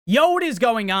Yo, what is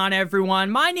going on, everyone?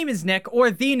 My name is Nick,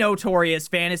 or The Notorious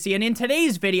Fantasy, and in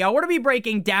today's video, we're going to be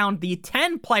breaking down the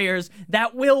 10 players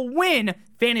that will win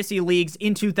fantasy leagues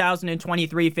in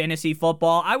 2023 fantasy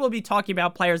football. I will be talking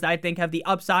about players that I think have the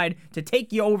upside to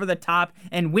take you over the top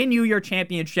and win you your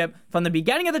championship from the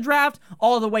beginning of the draft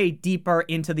all the way deeper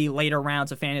into the later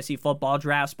rounds of fantasy football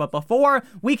drafts. But before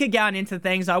we could get into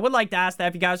things, I would like to ask that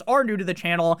if you guys are new to the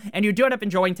channel and you do end up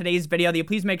enjoying today's video, that you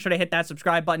please make sure to hit that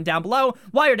subscribe button down below.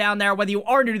 While you're down there, whether you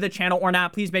are new to the channel or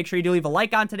not, please make sure you do leave a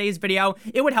like on today's video.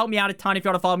 It would help me out a ton. If you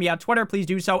want to follow me on Twitter, please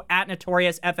do so at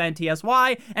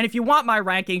NotoriousFNTSY. And if you want my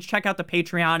rankings, check out the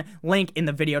Patreon link in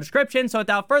the video description. So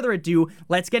without further ado,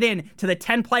 let's get into the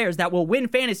 10 players that will win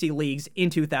fantasy leagues in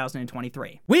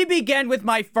 2023. We begin with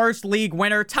my first league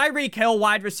winner, Tyreek Hill,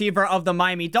 wide receiver of the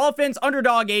Miami Dolphins,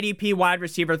 underdog ADP wide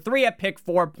receiver 3 at pick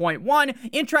 4.1.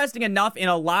 Interesting enough, in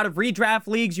a lot of redraft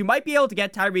leagues, you might be able to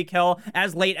get Tyreek Hill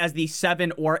as late as the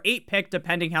 7 or 8 pick,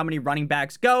 depending how many running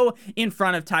backs go in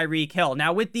front of Tyreek Hill.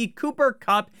 Now, with the Cooper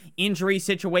Kupp injury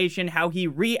situation, how he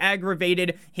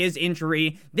re-aggravated his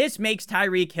injury, this makes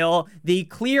Tyreek Hill the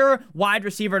clear wide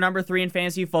receiver number 3 in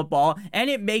fantasy football, and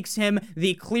it makes him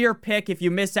the clear pick if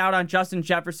you miss out on Justin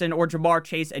Jefferson or Jamar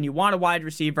Chase and you want a wide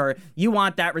receiver. You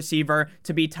want that receiver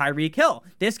to be Tyreek Hill.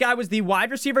 This guy was the wide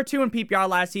receiver 2 in PPR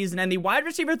last season and the wide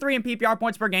receiver 3 in PPR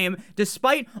points per game,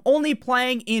 despite only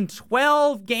playing in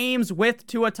 12 games with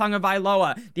Tua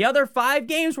Tagovailoa. The other 5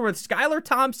 games were with Skylar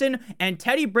Thompson and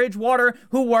Teddy Bridgewater,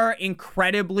 who were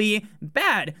incredibly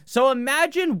bad. So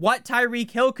imagine what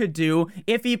Tyreek Hill could do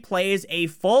if he plays a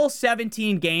full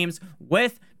 17 games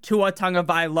with Tua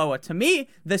Tagovailoa. To me,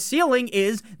 the ceiling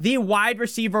is the wide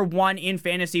receiver 1 in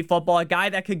fantasy football, a guy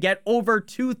that could get over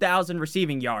 2,000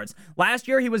 receiving yards. Last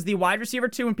year, he was the wide receiver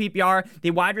 2 in PPR,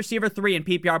 the wide receiver 3 in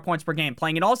PPR points per game.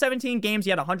 Playing in all 17 games, he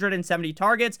had 170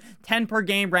 targets, 10 per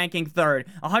game, ranking 3rd.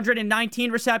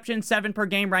 119 receptions, 7 per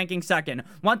game, ranking 2nd.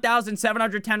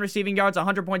 1,710 receiving yards,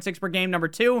 100.6 per game, number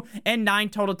 2, and 9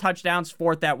 total touchdowns,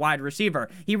 4th at wide receiver.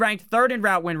 He ranked 3rd in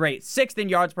route win rate, 6th in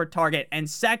yards per target, and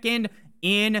 2nd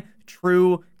in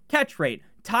true catch rate.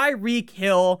 Tyreek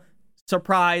Hill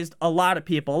surprised a lot of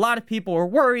people. A lot of people were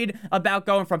worried about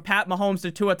going from Pat Mahomes to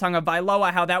Tua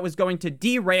Tagovailoa, how that was going to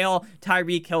derail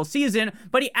Tyreek Hill's season,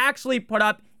 but he actually put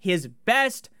up his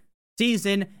best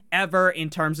season ever in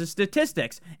terms of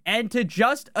statistics. And to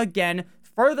just, again,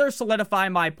 further solidify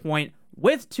my point,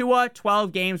 with Tua,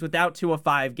 12 games, without Tua,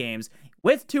 5 games.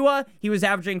 With Tua, he was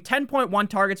averaging 10.1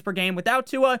 targets per game. Without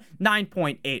Tua,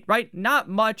 9.8, right? Not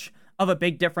much of a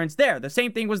big difference there. The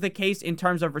same thing was the case in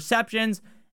terms of receptions,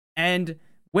 and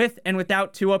with and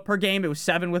without Tua per game, it was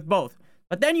 7 with both.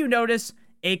 But then you notice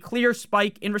a clear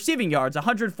spike in receiving yards,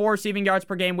 104 receiving yards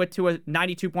per game with Tua,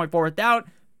 92.4 without,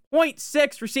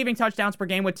 0.6 receiving touchdowns per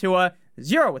game with Tua,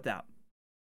 0 without.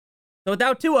 So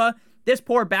without Tua, this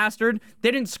poor bastard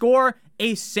didn't score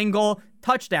a single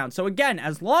touchdown. So again,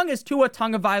 as long as Tua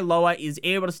Tagovailoa is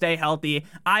able to stay healthy,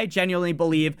 I genuinely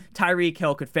believe Tyreek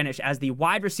Hill could finish as the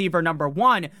wide receiver number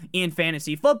 1 in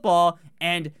fantasy football.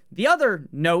 And the other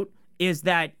note is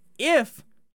that if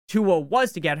Tua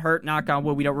was to get hurt, knock on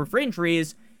wood, we don't root for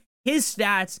injuries, his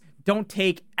stats don't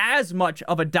take as much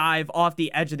of a dive off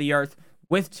the edge of the earth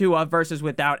with Tua versus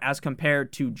without, as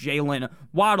compared to Jalen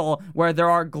Waddle, where there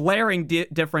are glaring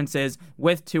differences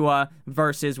with Tua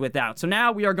versus without. So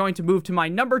now we are going to move to my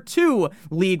number 2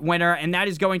 league winner, and that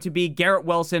is going to be Garrett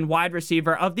Wilson, wide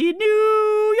receiver of the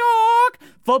New York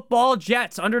Football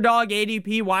Jets, underdog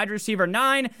ADP wide receiver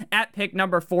 9 at pick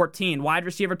number 14. Wide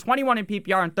receiver 21 in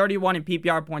PPR and 31 in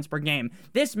PPR points per game.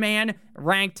 This man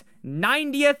ranked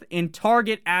 90th in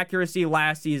target accuracy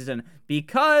last season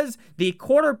because the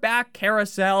quarterback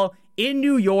carousel in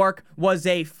New York was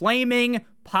a flaming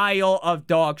pile of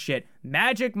dog shit.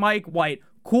 Magic Mike White,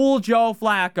 Cool Joe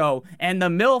Flacco, and the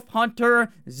MILF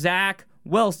Hunter Zach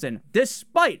Wilson.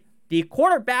 Despite the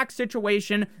quarterback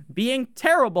situation being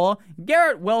terrible,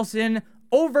 Garrett Wilson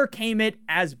overcame it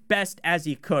as best as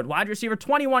he could. Wide receiver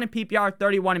 21 in PPR,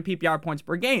 31 in PPR points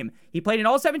per game. He played in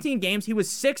all 17 games. He was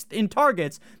 6th in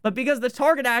targets, but because the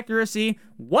target accuracy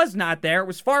was not there, it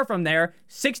was far from there,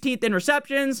 16th in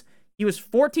receptions, he was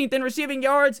 14th in receiving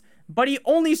yards, but he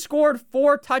only scored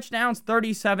 4 touchdowns,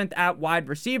 37th at wide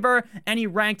receiver, and he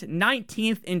ranked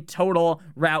 19th in total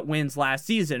route wins last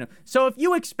season. So if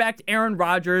you expect Aaron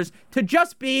Rodgers to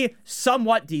just be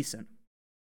somewhat decent,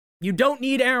 you don't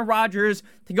need Aaron Rodgers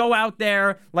to go out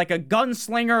there like a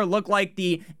gunslinger, look like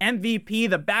the MVP,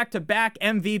 the back-to-back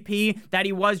MVP that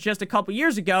he was just a couple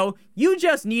years ago. You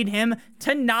just need him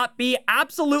to not be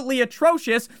absolutely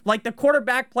atrocious like the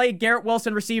quarterback play Garrett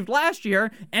Wilson received last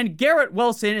year, and Garrett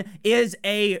Wilson is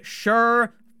a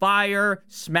sure fire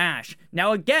smash.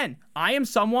 Now, again, I am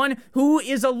someone who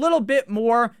is a little bit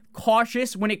more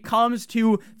cautious when it comes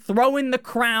to throwing the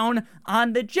crown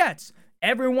on the Jets.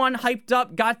 Everyone hyped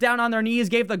up, got down on their knees,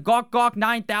 gave the Gawk Gawk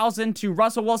 9000 to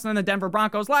Russell Wilson and the Denver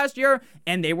Broncos last year,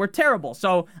 and they were terrible.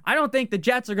 So I don't think the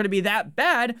Jets are going to be that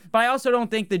bad, but I also don't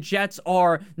think the Jets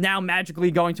are now magically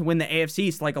going to win the AFC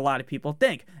East like a lot of people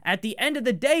think. At the end of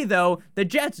the day, though, the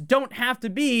Jets don't have to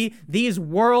be these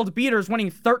world beaters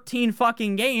winning 13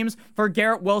 fucking games for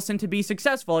Garrett Wilson to be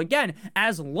successful. Again,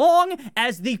 as long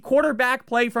as the quarterback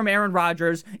play from Aaron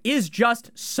Rodgers is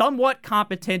just somewhat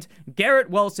competent,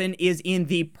 Garrett Wilson is in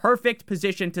the perfect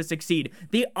position to succeed.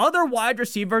 The other wide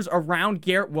receivers around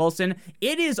Garrett Wilson,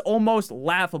 it is almost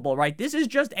laughable, right? This is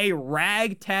just a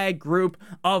ragtag group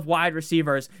of wide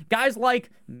receivers. Guys like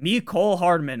Mecole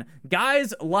Hardman,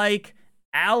 guys like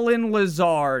Allen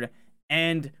Lazard,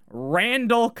 and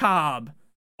Randall Cobb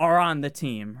are on the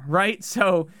team, right?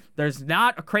 So there's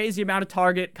not a crazy amount of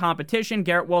target competition.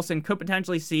 Garrett Wilson could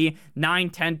potentially see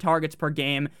 9-10 targets per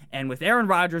game, and with Aaron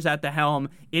Rodgers at the helm,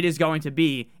 it is going to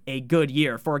be a good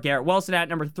year for Garrett Wilson. At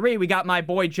number 3, we got my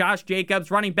boy Josh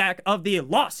Jacobs, running back of the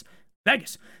Las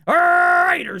Vegas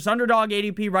Raiders. Underdog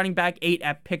ADP, running back 8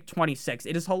 at pick 26.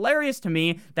 It is hilarious to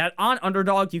me that on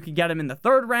Underdog, you can get him in the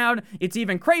 3rd round. It's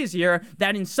even crazier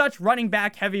that in such running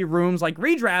back heavy rooms like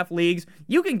redraft leagues,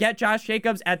 you can get Josh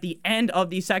Jacobs at the end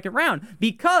of the 2nd round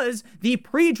because the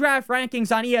pre-draft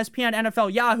rankings on ESPN,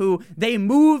 NFL, Yahoo, they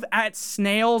move at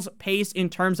snail's pace in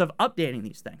terms of updating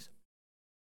these things.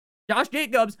 Josh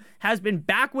Jacobs has been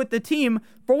back with the team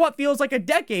for what feels like a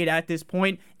decade at this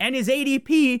point, and his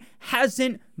ADP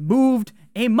hasn't moved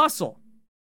a muscle.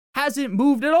 Hasn't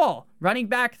moved at all. Running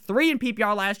back 3 in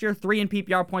PPR last year, 3 in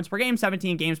PPR points per game,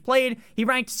 17 games played. He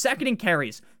ranked 2nd in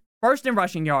carries, 1st in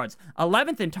rushing yards,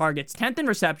 11th in targets, 10th in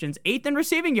receptions, 8th in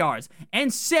receiving yards,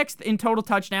 and 6th in total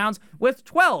touchdowns with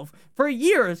 12. For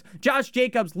years, Josh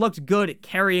Jacobs looked good at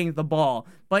carrying the ball,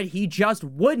 but he just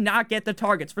would not get the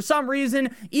targets. For some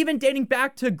reason, even dating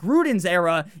back to Gruden's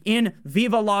era in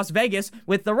Viva Las Vegas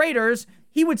with the Raiders,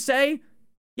 he would say,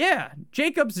 yeah,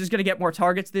 Jacobs is going to get more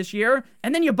targets this year.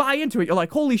 And then you buy into it. You're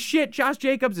like, holy shit, Josh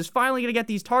Jacobs is finally going to get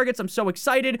these targets. I'm so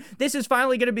excited. This is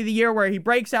finally going to be the year where he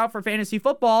breaks out for fantasy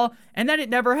football. And then it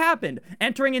never happened.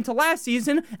 Entering into last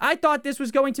season, I thought this was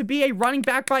going to be a running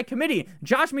back by committee.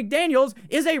 Josh McDaniels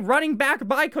is a running back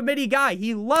by committee guy.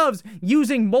 He loves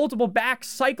using multiple backs,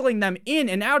 cycling them in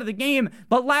and out of the game.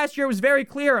 But last year was very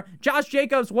clear. Josh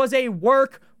Jacobs was a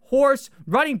workhorse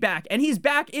running back, and he's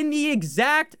back in the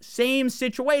exact same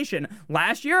situation.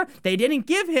 Last year, they didn't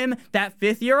give him that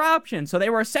 5th-year option, so they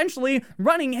were essentially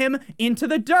running him into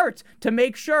the dirt to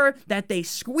make sure that they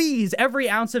squeeze every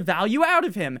ounce of value out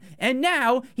of him. And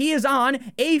now he is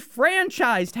on a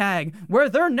franchise tag where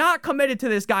they're not committed to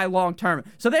this guy long-term,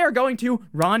 so they are going to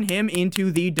run him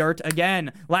into the dirt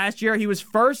again. Last year, he was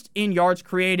 1st in yards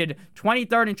created,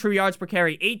 23rd in true yards per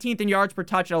carry, 18th in yards per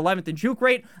touch, and 11th in juke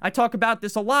rate. I talk about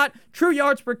this a lot. True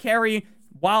yards per carry,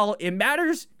 while it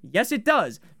matters, yes it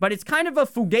does, but it's kind of a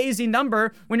fugazi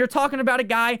number when you're talking about a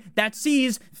guy that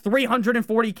sees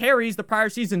 340 carries the prior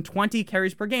season, 20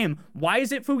 carries per game. Why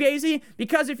is it fugazi?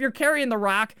 Because if you're carrying the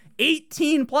rock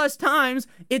 18 plus times,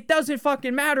 it doesn't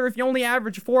fucking matter if you only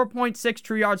average 4.6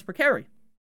 true yards per carry.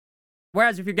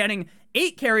 Whereas if you're getting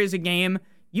 8 carries a game,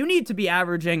 you need to be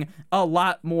averaging a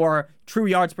lot more true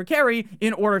yards per carry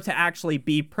in order to actually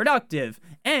be productive.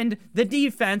 And the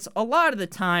defense, a lot of the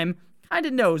time, kind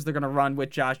of knows they're going to run with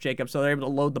Josh Jacobs, so they're able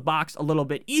to load the box a little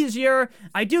bit easier.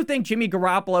 I do think Jimmy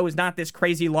Garoppolo is not this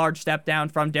crazy large step down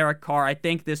from Derek Carr. I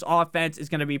think this offense is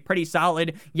going to be pretty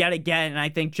solid yet again, and I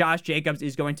think Josh Jacobs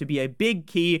is going to be a big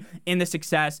key in the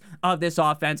success of this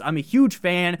offense. I'm a huge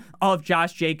fan of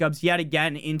Josh Jacobs yet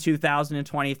again in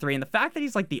 2023, and the fact that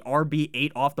he's like the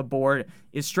RB8 off the board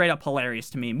is straight up hilarious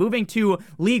to me. Moving to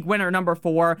league winner number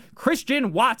 4,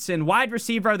 Christian Watson, wide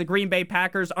receiver of the Green Bay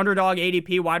Packers, underdog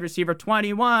ADP, wide receiver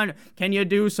 21. Can you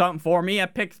do something for me?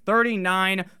 At pick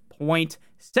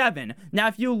 39.7. Now,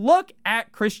 if you look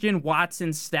at Christian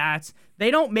Watson's stats,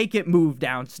 they don't make it move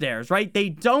downstairs, right? They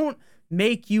don't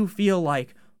make you feel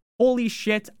like, holy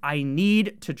shit, I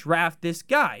need to draft this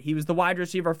guy. He was the wide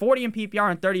receiver 40 in PPR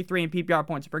and 33 in PPR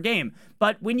points per game.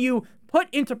 But when you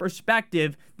put into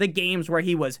perspective the games where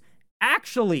he was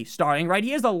actually starting, right?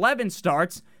 He has 11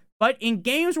 starts, but in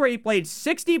games where he played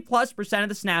 60+% of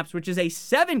the snaps, which is a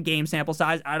 7-game sample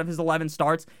size out of his 11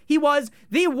 starts, he was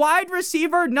the wide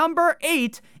receiver number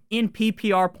 8 in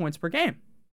PPR points per game.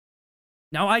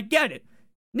 Now, I get it.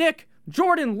 Nick,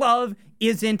 Jordan Love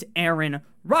isn't Aaron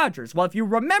Rodgers. Well, if you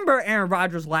remember Aaron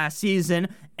Rodgers last season,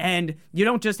 and you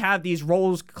don't just have these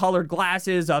rose-colored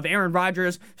glasses of Aaron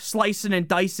Rodgers slicing and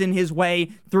dicing his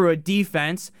way through a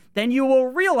defense, then you will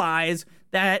realize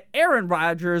that Aaron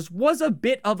Rodgers was a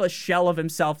bit of a shell of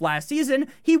himself last season.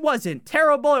 He wasn't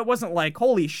terrible. It wasn't like,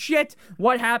 holy shit,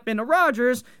 what happened to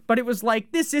Rodgers? But it was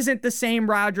like, this isn't the same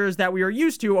Rodgers that we were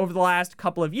used to over the last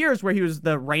couple of years where he was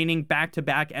the reigning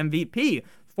back-to-back MVP.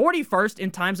 41st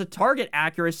in times of target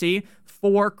accuracy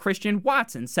for Christian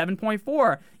Watson,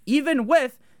 7.4. Even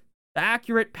with the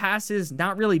accurate passes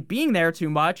not really being there too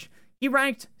much, he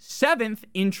ranked 7th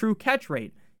in true catch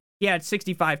rate. He had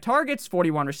 65 targets,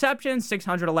 41 receptions,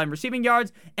 611 receiving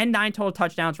yards, and 9 total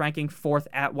touchdowns, ranking 4th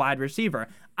at wide receiver.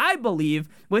 I believe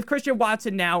with Christian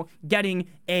Watson now getting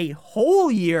a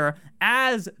whole year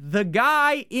as the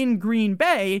guy in Green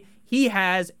Bay, he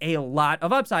has a lot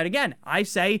of upside. Again, I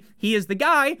say he is the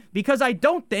guy because I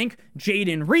don't think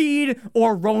Jaden Reed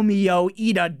or Romeo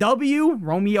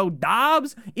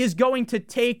Dobbs is going to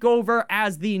take over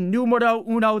as the numero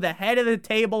uno, the head of the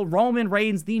table, Roman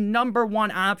Reigns, the number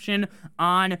one option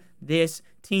on this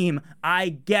team. I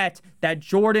get that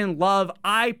Jordan Love,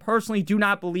 I personally do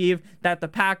not believe that the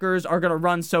Packers are going to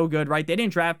run so good, right? They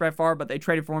didn't draft Brett Favre, but they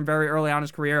traded for him very early on in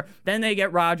his career. Then they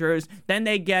get Rodgers. Then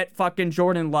they get fucking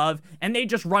Jordan Love, and they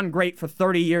just run great for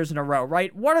 30 years in a row,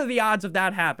 right? What are the odds of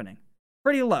that happening?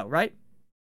 Pretty low, right?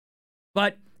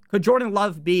 But could Jordan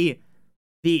Love be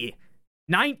the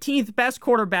 19th best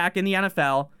quarterback in the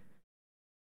NFL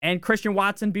and Christian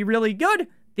Watson be really good?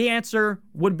 The answer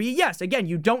would be yes. Again,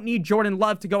 you don't need Jordan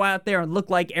Love to go out there and look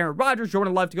like Aaron Rodgers.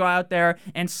 Jordan Love to go out there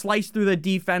and slice through the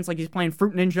defense like he's playing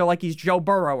Fruit Ninja, like he's Joe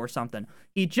Burrow or something.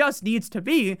 He just needs to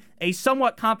be a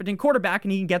somewhat competent quarterback,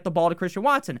 and he can get the ball to Christian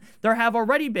Watson. There have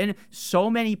already been so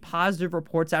many positive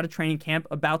reports out of training camp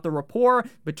about the rapport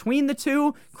between the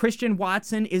two. Christian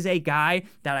Watson is a guy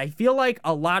that I feel like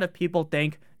a lot of people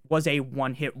think was a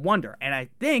one-hit wonder. And I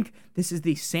think this is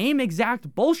the same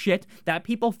exact bullshit that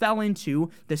people fell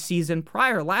into the season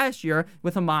prior last year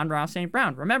with Amon-Ra St.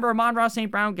 Brown. Remember, Amon-Ra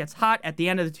St. Brown gets hot at the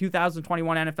end of the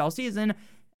 2021 NFL season,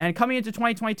 and coming into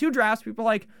 2022 drafts, people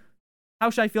are like, how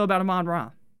should I feel about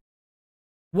Amon-Ra?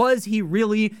 Was he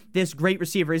really this great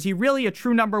receiver? Is he really a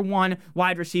true number one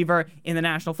wide receiver in the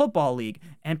National Football League?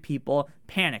 And people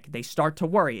panic. They start to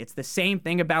worry. It's the same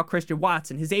thing about Christian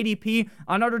Watson. His ADP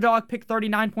on Underdog pick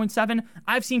 39.7.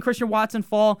 I've seen Christian Watson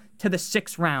fall to the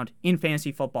 6th round in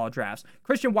fantasy football drafts.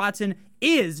 Christian Watson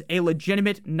is a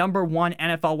legitimate number one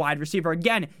NFL wide receiver.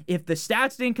 Again, if the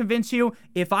stats didn't convince you,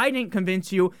 if I didn't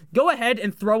convince you, go ahead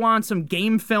and throw on some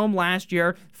game film last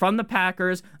year from the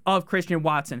Packers of Christian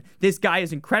Watson. This guy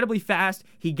is incredibly fast.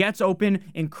 He gets open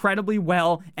incredibly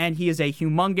well, and he is a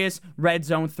humongous red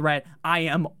zone threat. I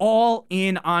am all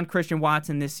in on Christian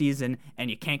Watson this season,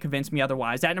 and you can't convince me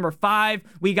otherwise. At number 5,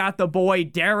 we got the boy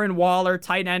Darren Waller,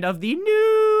 tight end of the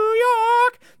New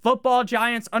York Football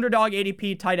Giants. Underdog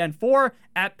ADP tight end 4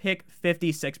 at pick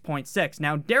 56.6.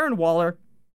 Now, Darren Waller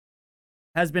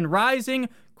has been rising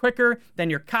quicker than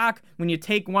your cock when you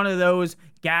take one of those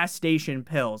gas station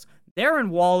pills. Darren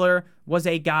Waller was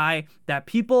a guy that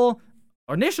people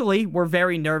initially were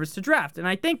very nervous to draft, and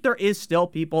I think there is still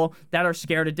people that are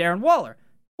scared of Darren Waller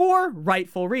for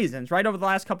rightful reasons, right? Over the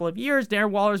last couple of years,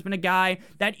 Darren Waller has been a guy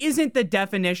that isn't the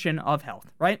definition of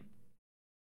health, right?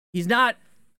 He's not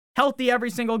healthy every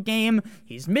single game.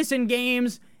 He's missing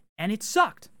games, and it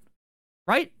sucked,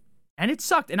 right? And it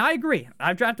sucked, and I agree.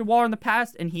 I've drafted Waller in the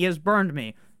past, and he has burned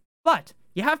me. But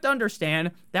you have to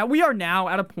understand that we are now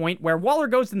at a point where Waller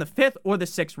goes in the 5th or the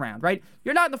 6th round, right?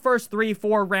 You're not in the first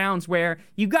 3-4 rounds where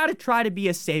you got to try to be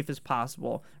as safe as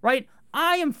possible, right?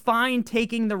 I am fine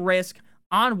taking the risk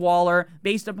on Waller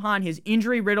based upon his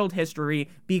injury-riddled history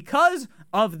because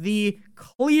of the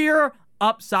clear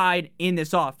upside in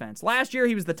this offense. Last year,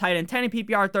 he was the tight end 10 in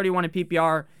PPR, 31 in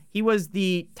PPR. He was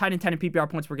the tight end 10 in PPR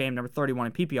points per game, number 31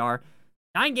 in PPR.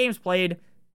 9 games played.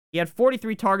 He had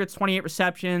 43 targets, 28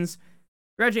 receptions,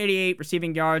 388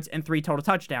 receiving yards, and 3 total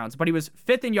touchdowns. But he was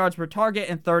 5th in yards per target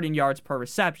and 3rd in yards per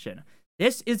reception.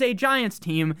 This is a Giants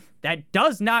team that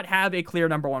does not have a clear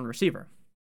number one receiver.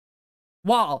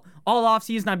 While all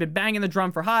offseason I've been banging the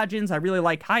drum for Hodgins, I really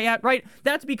like Hyatt, right?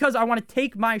 That's because I want to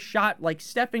take my shot like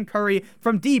Stephen Curry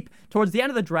from deep towards the end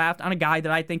of the draft on a guy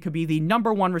that I think could be the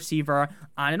number one receiver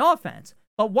on an offense.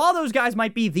 But while those guys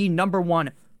might be the number one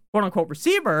quote-unquote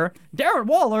receiver, Darren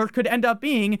Waller could end up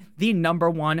being the number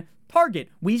one target.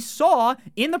 We saw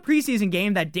in the preseason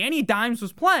game that Danny Dimes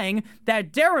was playing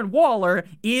that Darren Waller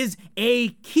is a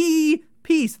key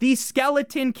piece, the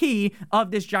skeleton key of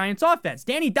this Giants offense.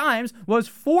 Danny Dimes was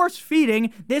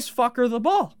force-feeding this fucker the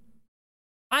ball.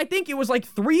 I think it was like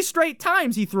 3 straight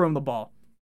times he threw him the ball.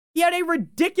 He had a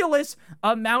ridiculous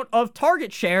amount of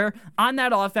target share on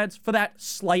that offense for that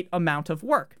slight amount of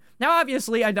work. Now,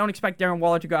 obviously, I don't expect Darren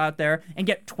Waller to go out there and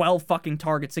get 12 fucking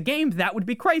targets a game. That would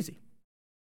be crazy.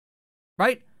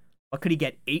 Right? But could he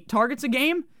get 8 targets a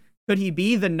game? Could he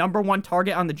be the #1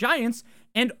 target on the Giants?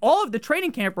 And all of the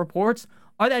training camp reports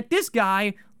are that this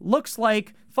guy looks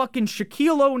like fucking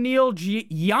Shaquille O'Neal,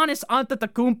 Giannis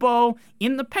Antetokounmpo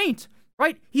in the paint.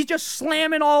 Right? He's just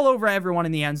slamming all over everyone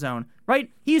in the end zone.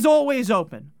 Right? He's always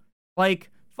open.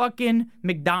 Like fucking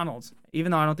McDonald's.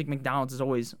 Even though I don't think McDonald's is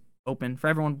always open for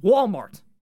everyone. Walmart.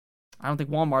 I don't think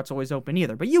Walmart's always open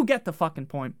either. But you get the fucking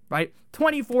point, right?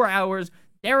 24 hours.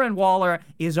 Darren Waller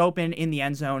is open in the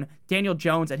end zone. Daniel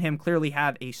Jones and him clearly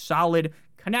have a solid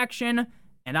connection.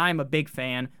 And I'm a big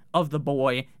fan of the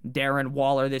boy, Darren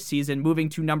Waller, this season. Moving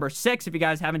to number 6. If you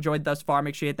guys have enjoyed thus far,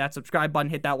 make sure you hit that subscribe button,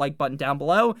 hit that like button down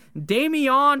below.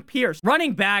 Dameon Pierce,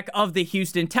 running back of the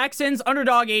Houston Texans.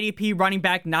 Underdog ADP, running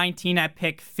back 19 at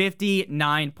pick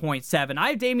 59.7. I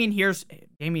have Dameon Pierce?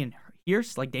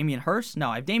 Like Damian Hirst? No,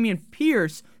 I have Dameon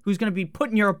Pierce, who's going to be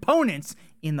putting your opponents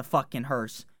in the fucking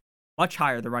hearse. Much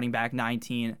higher than running back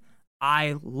 19.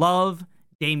 I love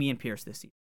Dameon Pierce this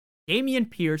season. Dameon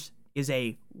Pierce is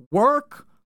a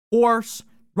workhorse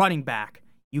running back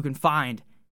you can find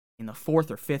in the 4th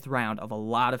or 5th round of a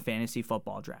lot of fantasy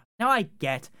football drafts. Now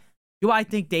do I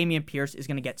think Dameon Pierce is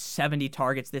going to get 70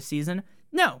 targets this season?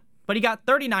 No, but he got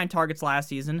 39 targets last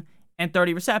season and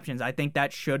 30 receptions. I think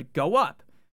that should go up.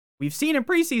 We've seen in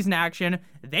preseason action,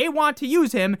 they want to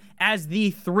use him as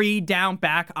the 3 down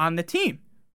back on the team.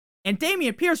 And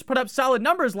Dameon Pierce put up solid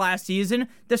numbers last season,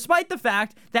 despite the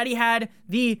fact that he had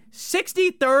the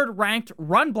 63rd ranked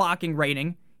run blocking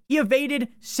rating. He evaded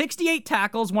 68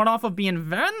 tackles, one off of being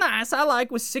very nice,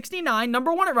 with 69,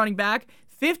 #1 at running back,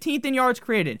 15th in yards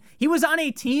created. He was on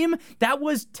a team that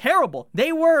was terrible.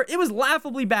 It was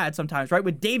laughably bad sometimes, right?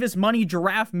 With Davis Money,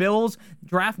 Giraffe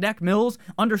Neck Mills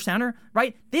under center,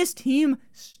 right? This team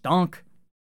stunk.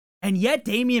 And yet,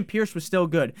 Dameon Pierce was still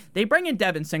good. They bring in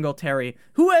Devin Singletary,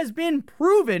 who has been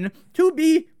proven to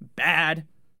be bad.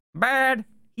 Bad.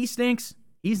 He stinks.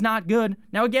 He's not good.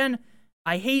 Now, again,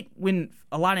 I hate when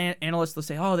a lot of analysts will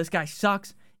say, oh, this guy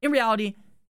sucks. In reality,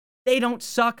 they don't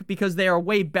suck because they are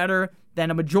way better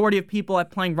than a majority of people at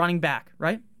playing running back,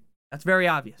 right? That's very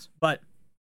obvious. But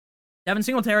Devin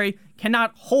Singletary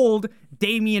cannot hold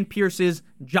Dameon Pierce's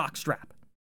jockstrap.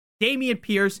 Dameon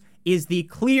Pierce is the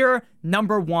clear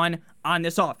 #1 on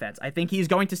this offense. I think he's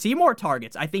going to see more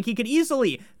targets. I think he could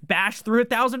easily bash through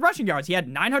 1,000 rushing yards. He had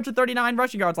 939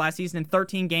 rushing yards last season in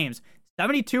 13 games,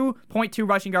 72.2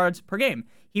 rushing yards per game.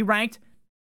 He ranked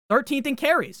 13th in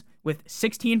carries with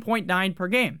 16.9 per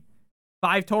game.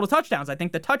 5 total touchdowns. I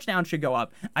think the touchdown should go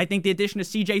up. I think the addition of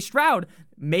CJ Stroud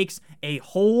makes a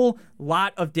whole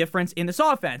lot of difference in this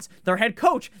offense. Their head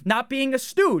coach not being a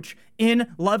stooge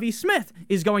in Lovie Smith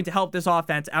is going to help this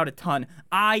offense out a ton.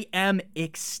 I am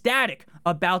ecstatic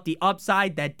about the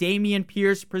upside that Dameon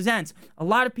Pierce presents. A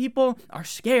lot of people are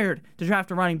scared to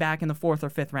draft a running back in the 4th or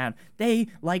 5th round. They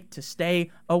like to stay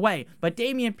away. But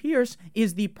Dameon Pierce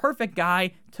is the perfect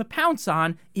guy to pounce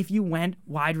on if you went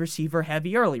wide receiver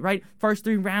heavy early, right? First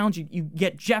 3 rounds, you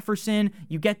get Jefferson,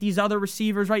 you get these other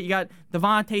receivers, right? You got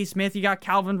Devontae Smith, you got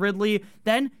Calvin Ridley.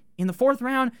 Then in the 4th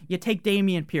round, you take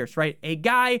Dameon Pierce, right? A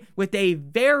guy with a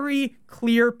very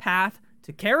clear path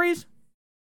to carries.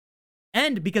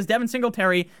 And because Devin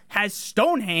Singletary has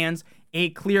stone hands, a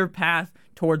clear path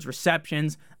towards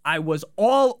receptions. I was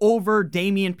all over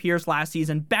Dameon Pierce last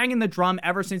season, banging the drum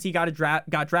ever since he got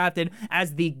drafted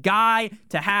as the guy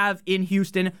to have in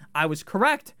Houston. I was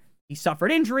correct. He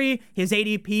suffered injury. His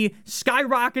ADP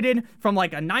skyrocketed from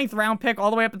like a 9th round pick all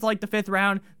the way up to like the 5th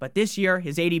round. But this year,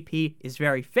 his ADP is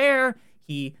very fair.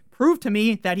 He proved to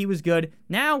me that he was good.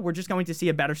 Now we're just going to see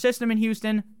a better system in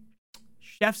Houston.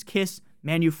 Chef's kiss.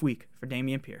 Magnifique for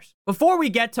Dameon Pierce. Before we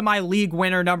get to my league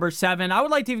winner number 7, I would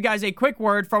like to give you guys a quick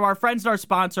word from our friends and our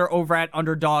sponsor over at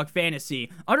Underdog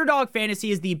Fantasy. Underdog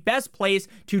Fantasy is the best place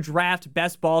to draft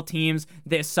best ball teams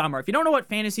this summer. If you don't know what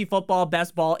fantasy football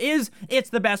best ball is,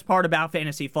 it's the best part about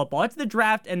fantasy football. It's the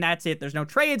draft and that's it. There's no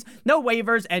trades, no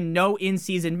waivers, and no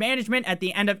in-season management. At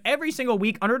the end of every single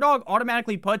week, Underdog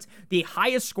automatically puts the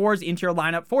highest scores into your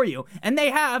lineup for you. And they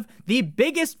have the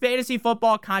biggest fantasy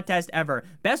football contest ever.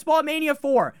 Best Ball Mania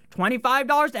 4,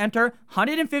 $25 to enter,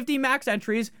 150 max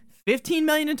entries, $15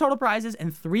 million in total prizes,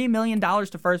 and $3 million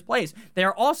to first place. They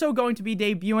are also going to be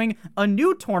debuting a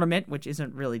new tournament, which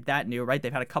isn't really that new, right?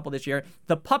 They've had a couple this year.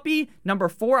 The Puppy number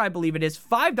 4, I believe it is,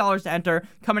 $5 to enter,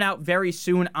 coming out very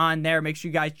soon on there. Make sure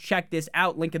you guys check this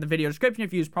out. Link in the video description.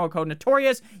 If you use promo code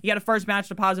Notorious, you get a first match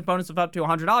deposit bonus of up to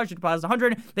 $100. You deposit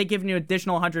 $100, they give you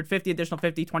additional $150, additional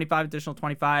 $50, $25, additional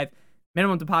 $25.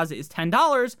 Minimum deposit is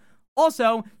 $10.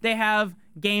 Also, they have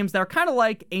games that are kind of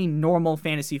like a normal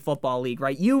fantasy football league,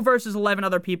 right? You versus 11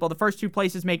 other people. The first 2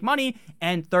 places make money,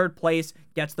 and third place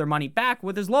gets their money back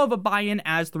with as low of a buy-in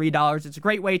as $3. It's a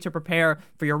great way to prepare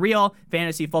for your real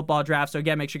fantasy football draft. So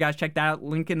again, make sure you guys check that out.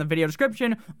 Link in the video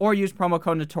description, or use promo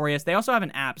code Notorious. They also have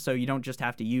an app, so you don't just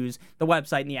have to use the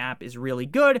website, and the app is really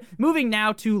good. Moving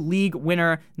now to league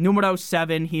winner numero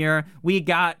 7 here. We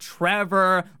got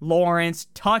Trevor Lawrence,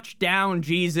 touchdown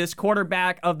Jesus,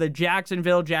 quarterback of the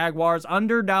Jacksonville Jaguars,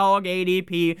 underdog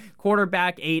ADP,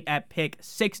 quarterback 8 at pick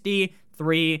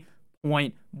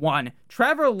 63.1.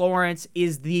 Trevor Lawrence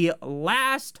is the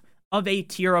last of a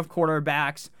tier of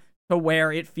quarterbacks to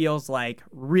where it feels like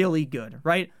really good,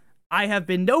 right? I have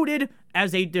been noted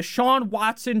as a Deshaun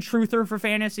Watson truther for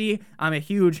fantasy. I'm a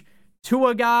huge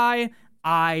Tua guy.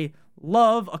 I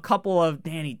love a couple of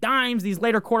Danny Dimes, these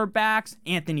later quarterbacks,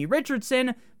 Anthony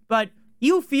Richardson, but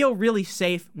you feel really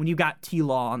safe when you got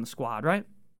T-Law on the squad, right?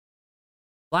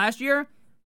 Last year,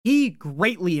 he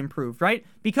greatly improved, right?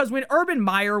 Because when Urban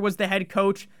Meyer was the head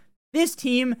coach, this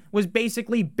team was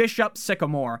basically Bishop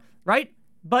Sycamore, right?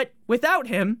 But without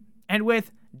him, and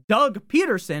with Doug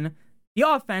Peterson, the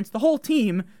offense, the whole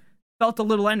team felt a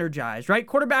little energized, right?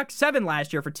 Quarterback 7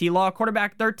 last year for T-Law,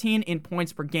 quarterback 13 in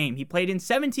points per game. He played in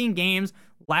 17 games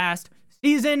last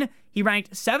season. He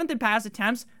ranked 7th in pass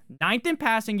attempts, 9th in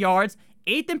passing yards,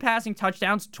 8th in passing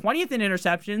touchdowns, 20th in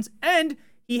interceptions, and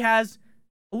he has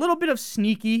a little bit of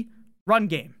sneaky run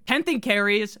game. 10th in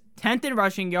carries, 10th in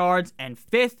rushing yards, and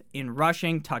 5th in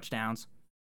rushing touchdowns.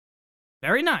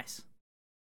 Very nice.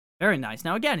 Very nice.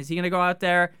 Now, again, is he going to go out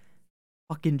there,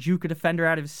 fucking juke a defender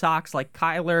out of his socks like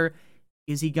Kyler?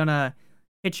 Is he going to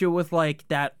hit you with, like,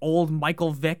 that old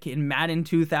Michael Vick in Madden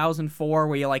 2004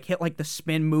 where you, like, hit, like, the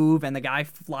spin move and the guy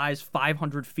flies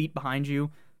 500 feet behind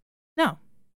you? No.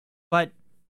 But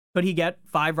could he get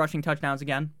 5 rushing touchdowns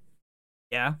again?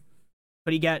 Yeah.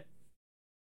 Could he get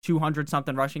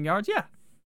 200-something rushing yards? Yeah.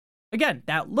 Again,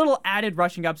 that little added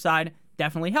rushing upside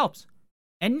definitely helps.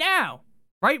 And now,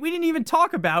 right, we didn't even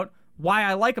talk about why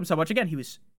I like him so much. Again, he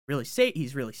was really safe.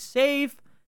 He's really safe.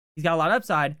 He's got a lot of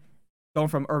upside. Going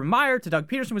from Urban Meyer to Doug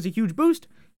Peterson was a huge boost.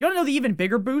 You want to know the even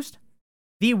bigger boost?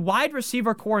 The wide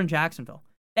receiver core in Jacksonville.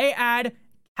 They add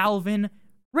Calvin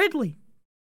Ridley.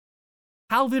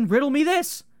 Calvin, riddle me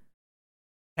this.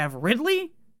 Have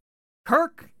Ridley,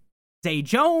 Kirk, Zay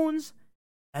Jones,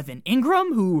 Evan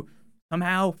Ingram, who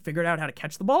somehow figured out how to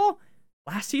catch the ball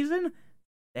last season.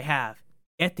 They have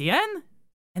Etienne,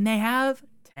 and they have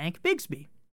Tank Bigsby.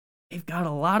 They've got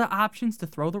a lot of options to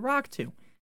throw the rock to.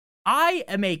 I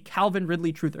am a Calvin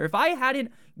Ridley truther. If I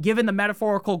hadn't given the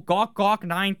metaphorical gawk gawk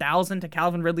 9,000 to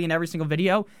Calvin Ridley in every single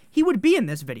video, he would be in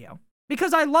this video.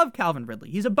 Because I love Calvin Ridley.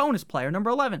 He's a bonus player, number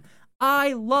 11.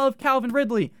 I love Calvin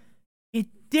Ridley. It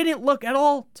didn't look at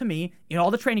all to me in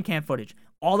all the training camp footage,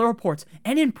 all the reports,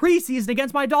 and in preseason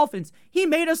against my Dolphins. He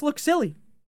made us look silly.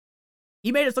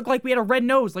 He made us look like we had a red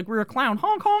nose, like we were a clown.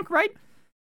 Honk, honk, right?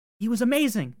 He was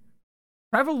amazing.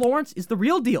 Trevor Lawrence is the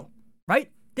real deal, right?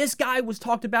 This guy was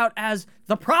talked about as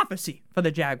the prophecy for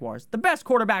the Jaguars, the best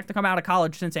quarterback to come out of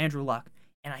college since Andrew Luck.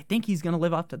 And I think he's going to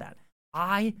live up to that.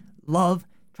 I love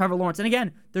Trevor Lawrence. And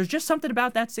again, there's just something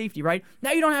about that safety, right?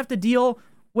 Now you don't have to deal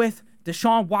with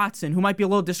Deshaun Watson, who might be a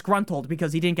little disgruntled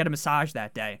because he didn't get a massage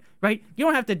that day, right? You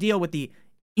don't have to deal with the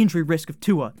injury risk of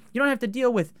Tua. You don't have to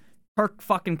deal with Kirk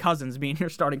fucking Cousins being your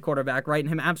starting quarterback, right? And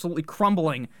him absolutely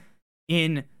crumbling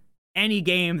in any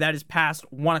game that is past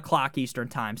 1 o'clock Eastern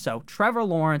time. So Trevor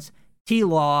Lawrence,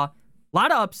 T-Law, a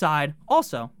lot of upside,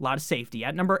 also a lot of safety.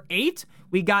 At number 8,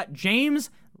 we got James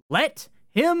Let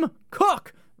Him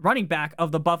Cook, running back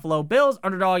of the Buffalo Bills,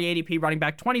 underdog ADP, running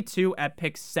back 22 at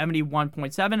pick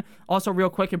 71.7. Also, real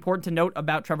quick, important to note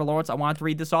about Trevor Lawrence, I wanted to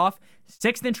read this off.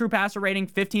 6th in true passer rating,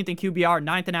 15th in QBR,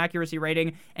 9th in accuracy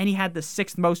rating, and he had the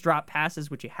 6th most drop passes,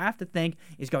 which you have to think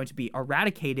is going to be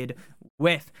eradicated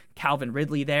with Calvin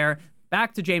Ridley there.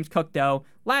 Back to James Cook, though.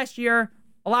 Last year,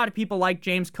 a lot of people like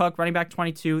James Cook, running back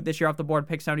 22. This year off the board,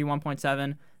 pick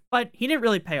 71.7. But he didn't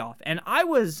really pay off. And I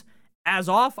was as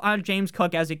off on James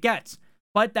Cook as it gets.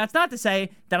 But that's not to say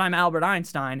that I'm Albert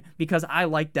Einstein, because I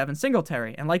like Devin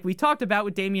Singletary. And like we talked about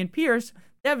with Dameon Pierce,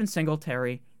 Devin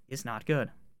Singletary is not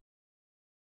good.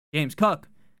 James Cook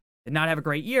did not have a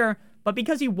great year, but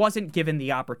because he wasn't given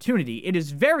the opportunity. It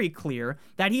is very clear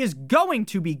that he is going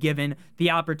to be given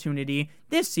the opportunity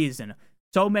this season.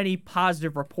 So many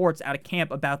positive reports out of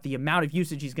camp about the amount of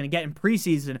usage he's going to get in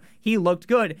preseason. He looked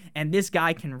good, and this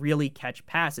guy can really catch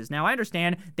passes. Now, I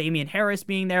understand Damian Harris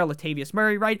being there, Latavius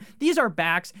Murray, right? These are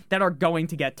backs that are going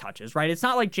to get touches, right? It's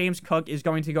not like James Cook is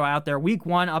going to go out there week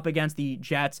 1 up against the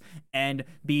Jets and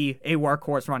be a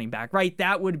workhorse running back, right?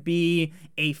 That would be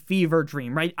a fever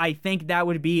dream, right? I think that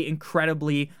would be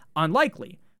incredibly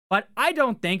unlikely. But I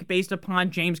don't think, based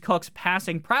upon James Cook's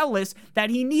passing prowess, that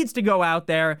he needs to go out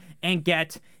there and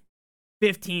get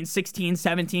 15, 16,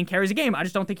 17 carries a game. I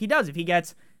just don't think he does. If he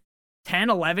gets 10,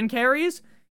 11 carries,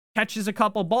 catches a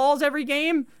couple balls every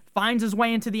game, finds his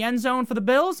way into the end zone for the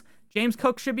Bills, James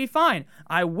Cook should be fine.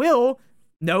 I will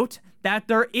note that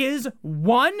there is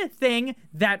one thing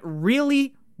that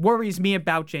really worries me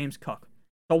about James Cook.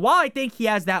 So while I think he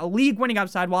has that league-winning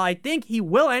upside, while I think he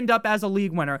will end up as a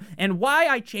league winner, and why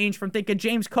I changed from thinking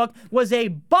James Cook was a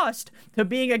bust to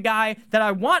being a guy that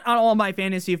I want on all my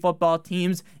fantasy football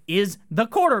teams, is the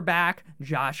quarterback,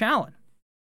 Josh Allen.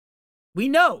 We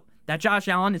know that Josh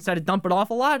Allen, instead of dump it off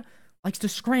a lot, likes to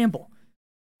scramble.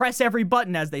 Press every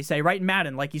button, as they say, right in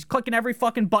Madden. Like, he's clicking every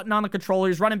fucking button on the controller.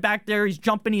 He's running back there. He's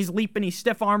jumping. He's leaping. He's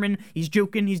stiff-arming. He's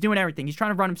juking. He's doing everything. He's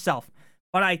trying to run himself.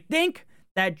 But I think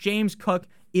that James Cook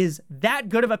is that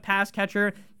good of a pass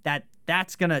catcher that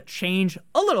that's going to change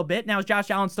a little bit. Now, is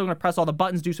Josh Allen still going to press all the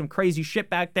buttons, do some crazy shit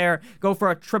back there, go for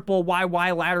a triple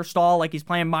YY ladder stall like he's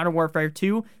playing Modern Warfare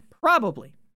 2?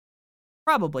 Probably.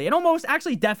 And almost,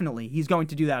 actually, definitely, he's going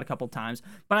to do that a couple times.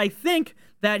 But I think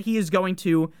that he is going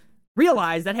to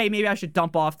realize that, hey, maybe I should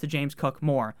dump off to James Cook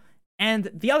more.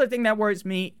 And the other thing that worries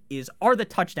me is, are the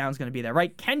touchdowns going to be there,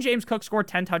 right? Can James Cook score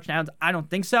 10 touchdowns? I don't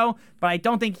think so, but I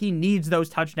don't think he needs those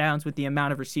touchdowns with the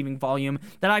amount of receiving volume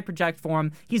that I project for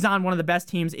him. He's on one of the best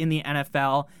teams in the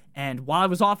NFL, and while I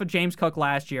was off of James Cook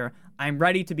last year, I'm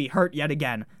ready to be hurt yet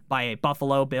again by a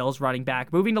Buffalo Bills running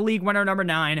back. Moving to league winner number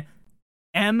 9,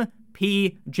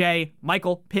 MPJ,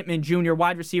 Michael Pittman Jr.,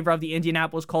 wide receiver of the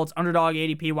Indianapolis Colts, underdog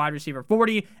ADP, wide receiver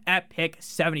 40 at pick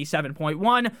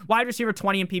 77.1, wide receiver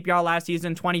 20 in PPR last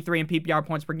season, 23 in PPR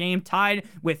points per game, tied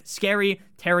with scary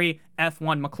Terry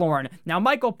F1 McLaurin. Now,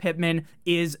 Michael Pittman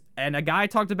is, and a guy I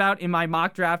talked about in my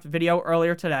mock draft video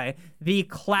earlier today, the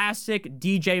classic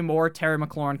DJ Moore, Terry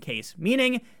McLaurin case,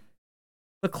 meaning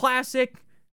the classic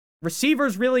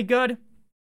receiver's really good,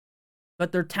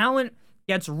 but their talent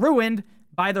gets ruined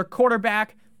by their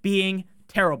quarterback being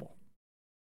terrible.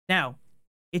 Now,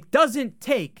 it doesn't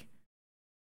take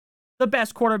the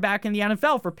best quarterback in the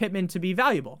NFL for Pittman to be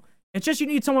valuable. It's just you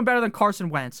need someone better than Carson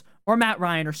Wentz or Matt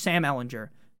Ryan or Sam Ehlinger,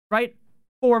 right?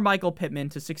 For Michael Pittman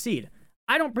to succeed.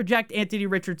 I don't project Anthony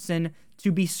Richardson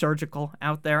to be surgical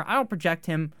out there. I don't project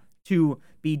him to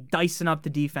be dicing up the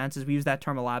defenses. We use that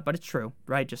term a lot, but it's true,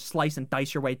 right? Just slice and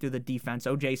dice your way through the defense,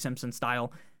 O.J. Simpson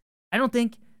style. I don't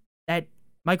think that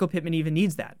Michael Pittman even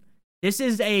needs that. This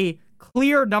is a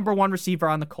clear number 1 receiver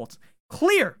on the Colts.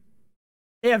 Clear.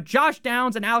 They have Josh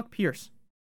Downs and Alec Pierce.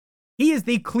 He is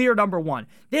the clear number 1.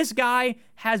 This guy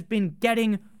has been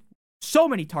getting so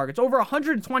many targets, over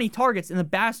 120 targets in the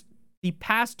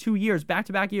past 2 years,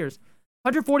 back-to-back years.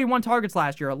 141 targets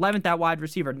last year, 11th at wide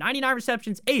receiver, 99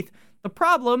 receptions, 8th. The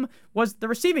problem was the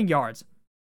receiving yards.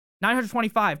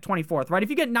 925, 24th, right?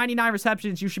 If you get 99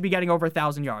 receptions, you should be getting over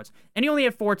 1,000 yards. And he only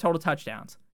had 4 total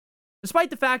touchdowns. Despite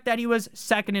the fact that he was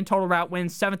 2nd in total route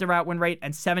wins, 7th in route win rate,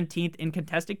 and 17th in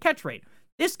contested catch rate.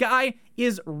 This guy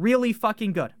is really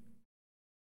fucking good.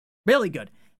 Really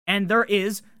good. And there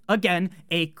is, again,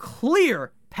 a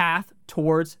clear path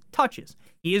towards touches.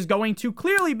 He is going to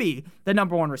clearly be the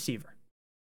number 1 receiver,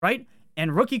 right?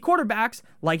 And rookie quarterbacks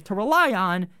like to rely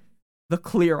on the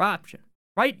clear option,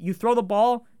 right? You throw the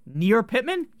ball near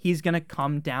Pittman, he's going to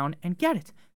come down and get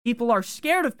it. People are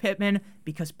scared of Pittman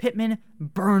because Pittman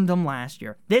burned them last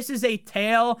year. This is a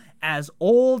tale as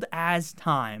old as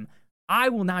time. I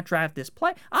will not draft this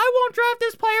player. I won't draft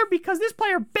this player because this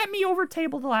player bent me over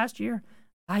table the last year.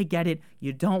 I get it.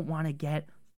 You don't want to get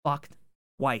fucked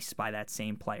twice by that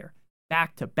same player.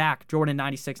 Back to back, Jordan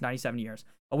 96, 97 years.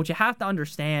 But what you have to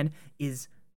understand is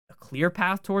a clear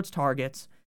path towards targets,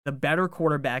 the better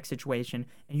quarterback situation,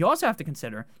 and you also have to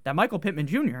consider that Michael Pittman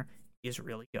Jr. is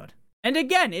really good. And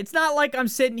again, it's not like I'm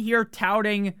sitting here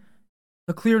touting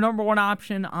the clear number 1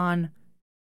 option on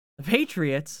the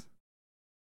Patriots.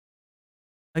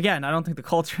 Again, I don't think the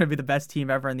Colts are going to be the best team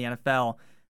ever in the NFL,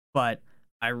 but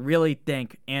I really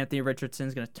think Anthony Richardson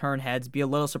is going to turn heads, be a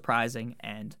little surprising,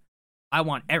 and I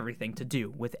want everything to do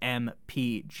with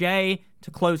MPJ. To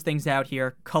close things out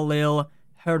here, Khalil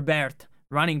Herbert,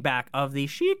 running back of the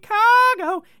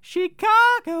Chicago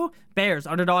Bears.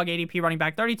 Underdog ADP running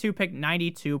back 32, pick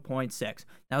 92.6.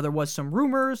 Now, there was some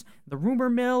rumors. The rumor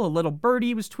mill, a little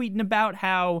birdie was tweeting about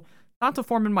how D'Onta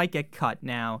Foreman might get cut.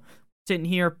 Now, sitting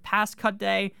here past cut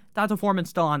day, D'Onta Foreman's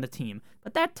still on the team.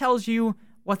 But that tells you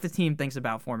what the team thinks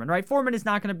about Foreman, right? Foreman is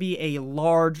not going to be a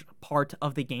large part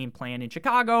of the game plan in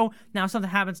Chicago. Now, if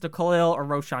something happens to Khalil or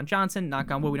Roschon Johnson,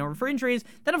 knock on wood, we don't refer injuries,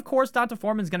 then of course D'Onta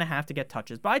Foreman's going to have to get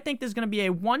touches. But I think there's going to be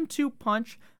a 1-2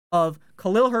 punch of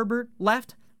Khalil Herbert,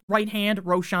 left, right hand,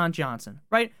 Roschon Johnson,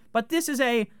 right? But this is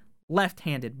a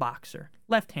left-handed boxer,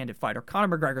 left-handed fighter.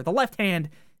 Conor McGregor, the left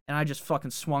hand, and I just fucking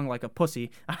swung like a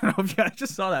pussy. I don't know if you guys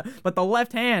just saw that, but the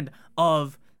left hand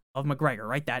of McGregor,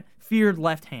 right? That feared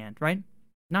left hand, right?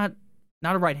 Not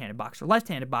a right-handed boxer,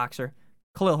 left-handed boxer,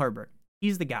 Khalil Herbert.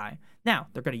 He's the guy. Now,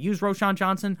 they're going to use Roschon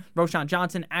Johnson. Roschon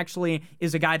Johnson actually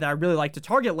is a guy that I really like to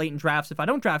target late in drafts if I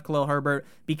don't draft Khalil Herbert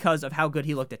because of how good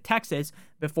he looked at Texas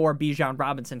before Bijan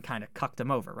Robinson kind of cucked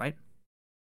him over, right?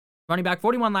 Running back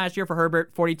 41 last year for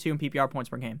Herbert, 42 in PPR points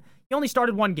per game. He only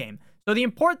started one game. So the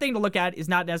important thing to look at is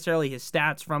not necessarily his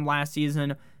stats from last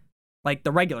season, like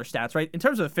the regular stats, right? In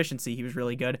terms of efficiency, he was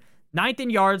really good. 9th in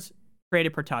yards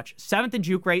created per touch, 7th in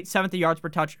juke rate, 7th in yards per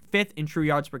touch, 5th in true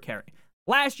yards per carry.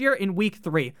 Last year in week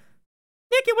 3,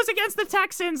 Nick, it was against the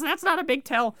Texans. That's not a big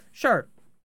tell. Sure,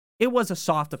 it was a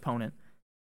soft opponent.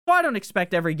 So I don't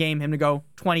expect every game him to go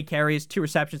 20 carries, 2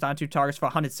 receptions on 2 targets for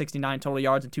 169 total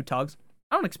yards and 2 tugs.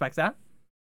 I don't expect that.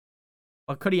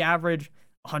 But could he average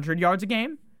 100 yards a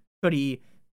game? Could he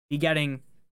be getting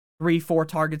 3-4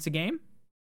 targets a game?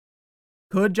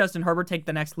 Could Justin Herbert take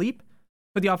the next leap?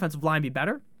 Could the offensive line be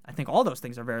better? I think all those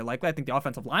things are very likely. I think the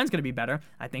offensive line is going to be better.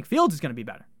 I think Fields is going to be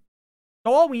better.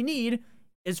 So all we need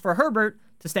is for Herbert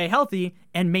to stay healthy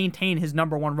and maintain his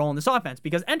number one role in this offense.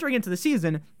 Because entering into the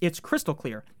season, it's crystal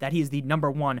clear that he is the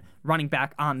number one running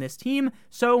back on this team.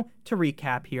 So to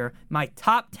recap here, my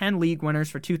top 10 league winners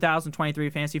for 2023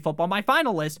 fantasy football, my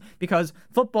final list, because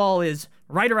football is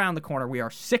right around the corner. We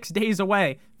are 6 days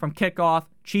away from kickoff.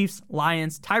 Chiefs,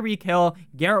 Lions, Tyreek Hill,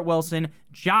 Garrett Wilson,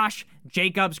 Josh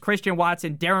Jacobs, Christian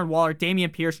Watson, Darren Waller,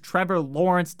 Dameon Pierce, Trevor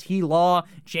Lawrence, T. Law,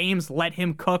 James Let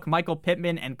Him Cook, Michael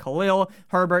Pittman, and Khalil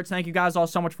Herbert. Thank you guys all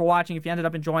so much for watching. If you ended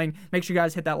up enjoying, make sure you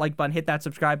guys hit that like button, hit that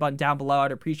subscribe button down below.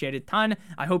 I'd appreciate it a ton.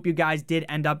 I hope you guys did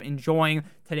end up enjoying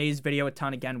today's video a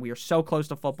ton. Again, we are so close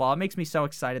to football. It makes me so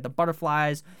excited. The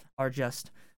butterflies are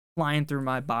just flying through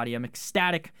my body. I'm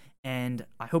ecstatic, and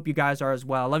I hope you guys are as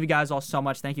well. I love you guys all so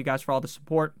much. Thank you guys for all the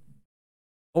support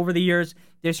over the years,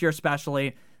 this year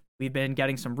especially. We've been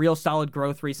getting some real solid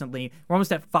growth recently. We're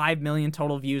almost at 5 million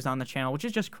total views on the channel, which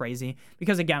is just crazy.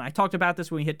 Because again, I talked about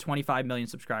this when we hit 25 million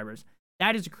subscribers.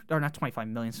 That is, or not 25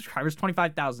 million subscribers,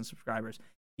 25,000 subscribers.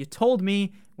 You told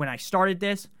me when I started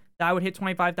this that I would hit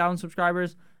 25,000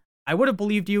 subscribers. I would have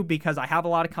believed you because I have a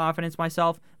lot of confidence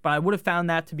myself, but I would have found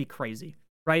that to be crazy,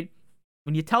 right?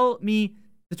 When you tell me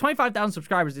the 25,000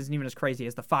 subscribers isn't even as crazy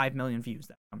as the 5 million views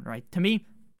that come, right? To me,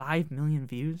 5 million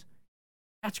views?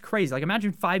 That's crazy. Like,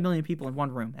 imagine 5 million people in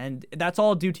one room. And that's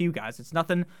all due to you guys. It's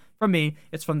nothing from me.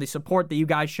 It's from the support that you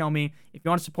guys show me. If you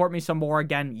want to support me some more,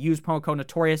 again, use promo code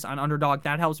Notorious on Underdog.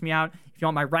 That helps me out. If you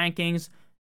want my rankings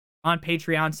on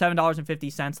Patreon,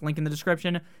 $7.50. Link in the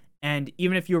description. And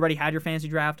even if you already had your fantasy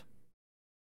draft,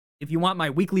 if you want my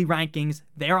weekly rankings,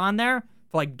 they're on there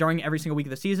for like during every single week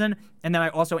of the season. And then I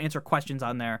also answer questions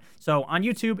on there. So on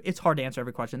YouTube, it's hard to answer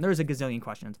every question. There's a gazillion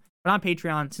questions. But on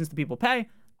Patreon, since the people pay,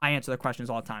 I answer the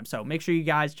questions all the time. So make sure you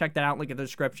guys check that out. Link in the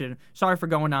description. Sorry for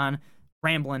going on,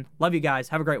 rambling. Love you guys.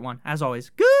 Have a great one. As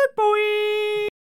always, good boy.